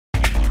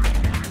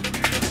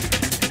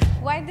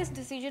why this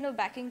decision of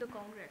backing the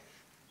Congress?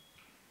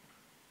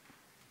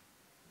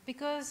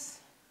 Because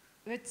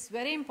it's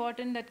very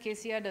important that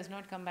KCR does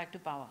not come back to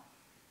power.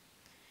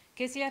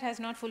 KCR has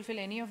not fulfilled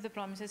any of the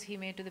promises he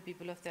made to the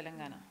people of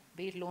Telangana,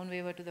 be it loan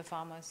waiver to the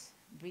farmers,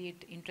 be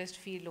it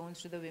interest-free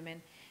loans to the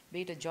women,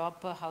 be it a job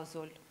per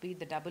household, be it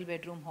the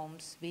double-bedroom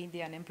homes, be it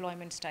the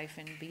unemployment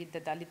stipend, be it the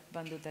Dalit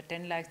Bandhu, the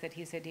 10 lakhs that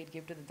he said he'd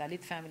give to the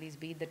Dalit families,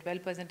 be it the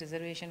 12%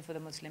 reservation for the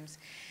Muslims.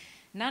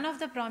 None of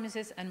the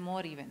promises, and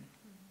more even,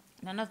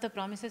 none of the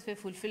promises were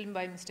fulfilled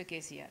by Mr.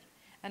 KCR.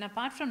 And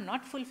apart from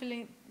not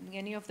fulfilling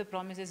any of the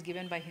promises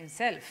given by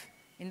himself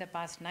in the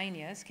past 9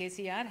 years,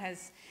 KCR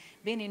has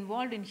been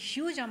involved in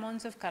huge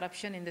amounts of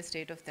corruption in the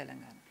state of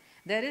Telangana.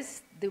 There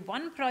is the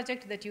one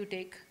project that you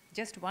take,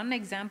 just one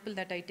example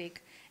that I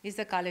take, is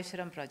the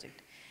Kaleshwaram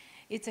project.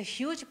 It's a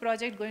huge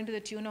project going to the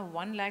tune of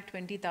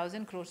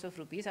 1,20,000 crores of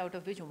rupees, out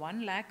of which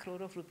 1 lakh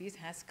crore of rupees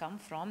has come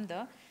from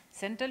the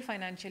central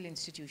financial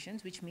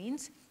institutions, which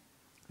means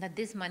that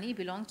this money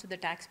belongs to the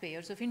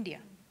taxpayers of India.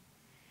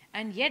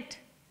 And yet,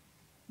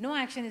 no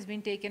action has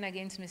been taken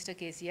against Mr.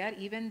 KCR,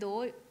 even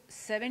though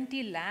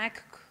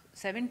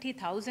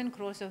 70,000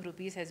 crores of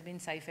rupees has been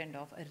siphoned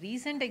off. A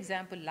recent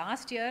example,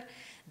 last year,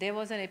 there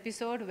was an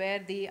episode where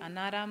the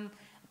Annaram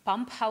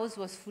pump house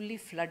was fully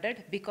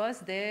flooded because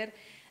the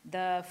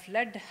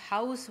flood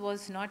house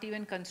was not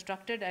even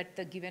constructed at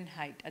the given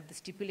height, at the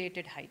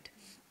stipulated height.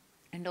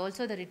 And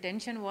also the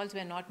retention walls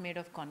were not made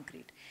of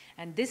concrete.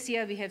 And this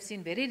year we have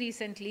seen very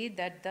recently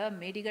that the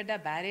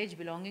Medigadda barrage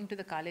belonging to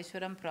the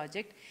Kaleshwaram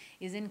project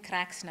is in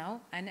cracks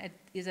now and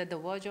is at the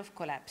verge of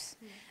collapse.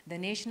 The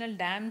National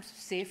Dam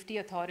Safety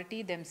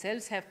Authority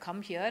themselves have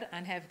come here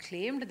and have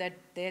claimed that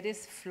there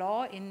is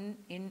flaw in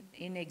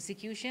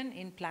execution,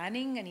 in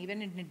planning, and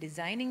even in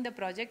designing the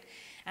project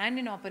and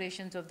in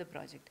operations of the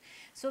project.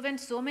 So when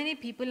so many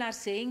people are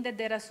saying that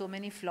there are so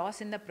many flaws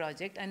in the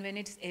project, and when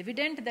it's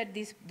evident that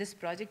this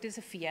project is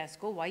a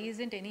fiasco, why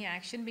isn't any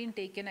action being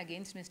taken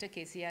against Mr.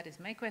 KCR is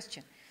my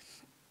question.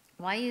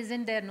 Why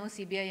isn't there no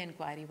CBI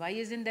inquiry? Why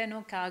isn't there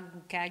no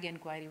CAG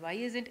inquiry? Why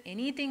isn't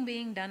anything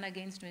being done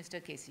against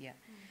Mr. KCR?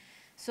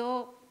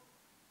 So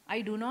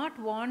I do not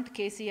want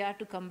KCR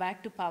to come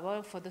back to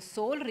power for the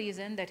sole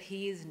reason that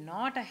he is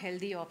not a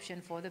healthy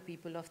option for the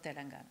people of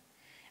Telangana.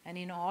 And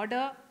in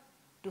order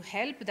to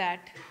help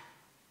that,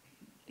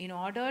 in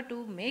order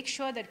to make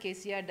sure that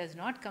KCR does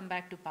not come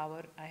back to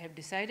power, I have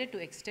decided to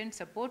extend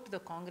support to the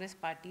Congress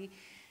party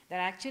that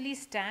actually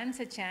stands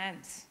a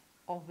chance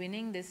of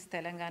winning this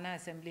Telangana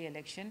Assembly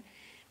election,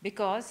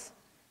 because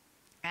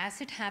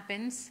as it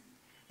happens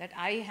that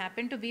I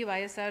happen to be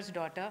YSR's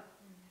daughter,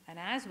 and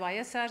as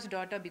YSR's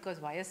daughter, because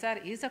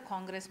YSR is a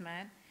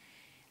congressman,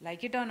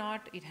 like it or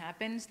not, it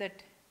happens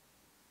that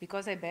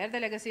because I bear the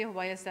legacy of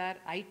YSR,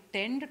 I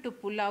tend to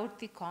pull out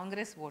the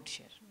Congress vote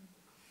share.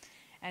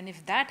 And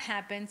if that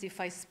happens, if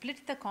I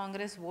split the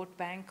Congress vote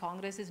bank,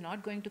 Congress is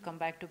not going to come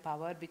back to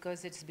power,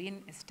 because it's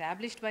been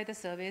established by the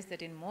surveys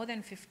that in more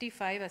than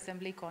 55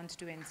 assembly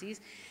constituencies,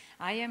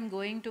 I am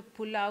going to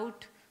pull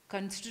out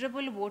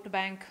considerable vote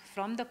bank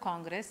from the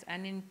Congress,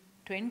 and in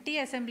 20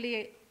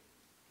 assembly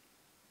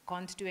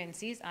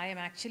constituencies, I am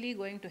actually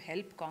going to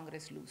help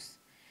Congress lose.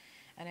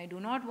 And I do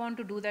not want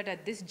to do that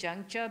at this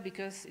juncture,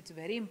 because it's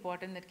very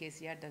important that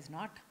KCR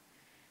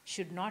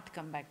should not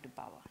come back to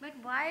power. But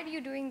why are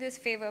you doing this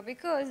favor?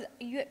 Because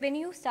when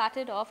you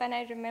started off, and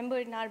I remember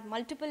in our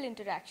multiple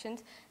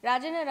interactions,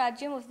 Rajana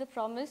Rajyam was the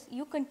promise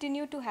you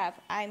continue to have,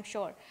 I am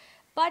sure.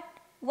 But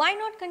why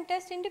not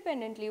contest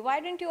independently? Why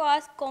didn't you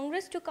ask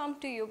Congress to come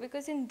to you?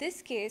 Because in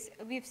this case,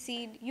 we've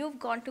seen you've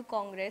gone to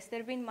Congress. There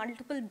have been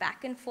multiple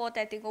back and forth,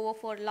 I think, over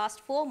for the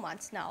last 4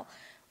 months now.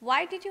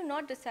 Why did you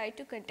not decide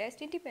to contest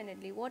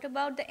independently? What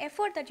about the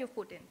effort that you've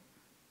put in?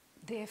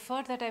 The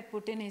effort that I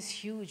put in is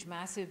huge,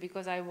 massive,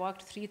 because I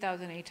walked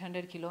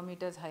 3,800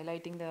 kilometers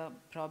highlighting the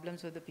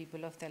problems of the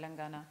people of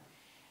Telangana.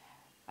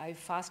 I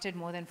fasted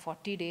more than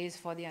 40 days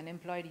for the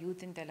unemployed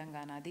youth in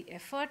Telangana. The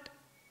effort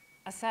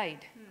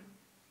aside,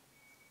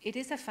 it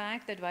is a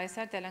fact that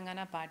YSR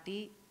Telangana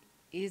Party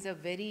is a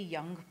very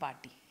young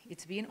party.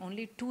 It's been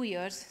only 2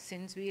 years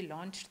since we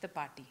launched the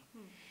party.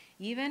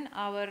 Even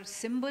our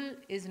symbol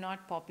is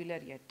not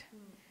popular yet.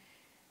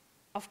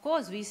 Of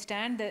course, we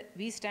stand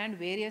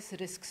various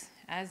risks.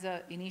 As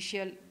an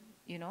initial,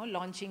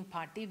 launching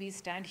party, we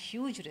stand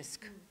huge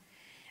risk.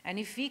 And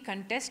if we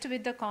contest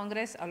with the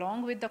Congress,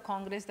 along with the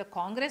Congress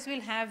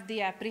will have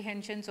the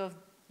apprehensions of,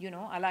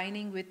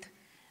 aligning with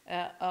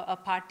a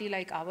party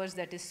like ours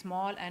that is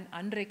small and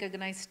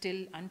unrecognized,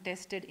 still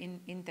untested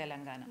in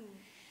Telangana.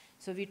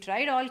 So we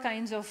tried all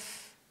kinds of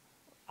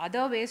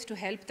other ways to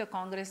help the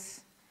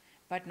Congress,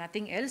 but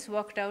nothing else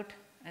worked out,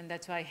 and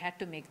that's why I had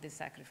to make this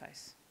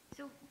sacrifice.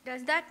 So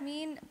does that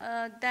mean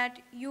that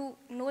you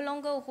no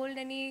longer hold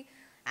any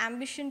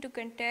ambition to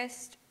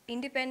contest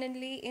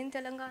independently in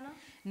Telangana?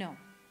 No,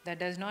 that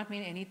does not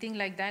mean anything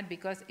like that,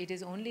 because it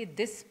is only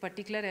this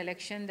particular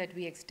election that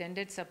we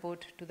extended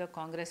support to the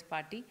Congress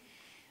party.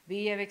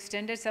 We have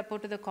extended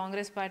support to the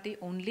Congress party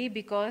only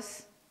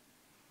because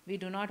We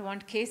do not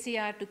want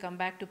KCR to come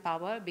back to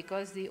power,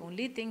 because the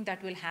only thing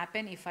that will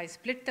happen if I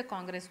split the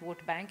Congress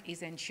vote bank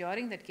is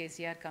ensuring that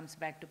KCR comes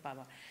back to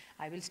power.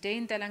 I will stay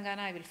in Telangana,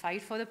 I will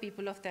fight for the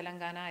people of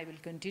Telangana, I will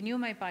continue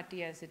my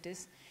party as it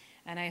is,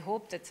 and I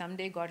hope that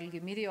someday God will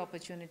give me the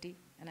opportunity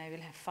and I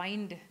will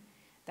find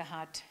the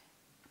heart.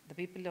 The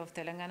people of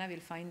Telangana will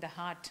find the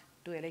heart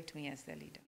to elect me as their leader.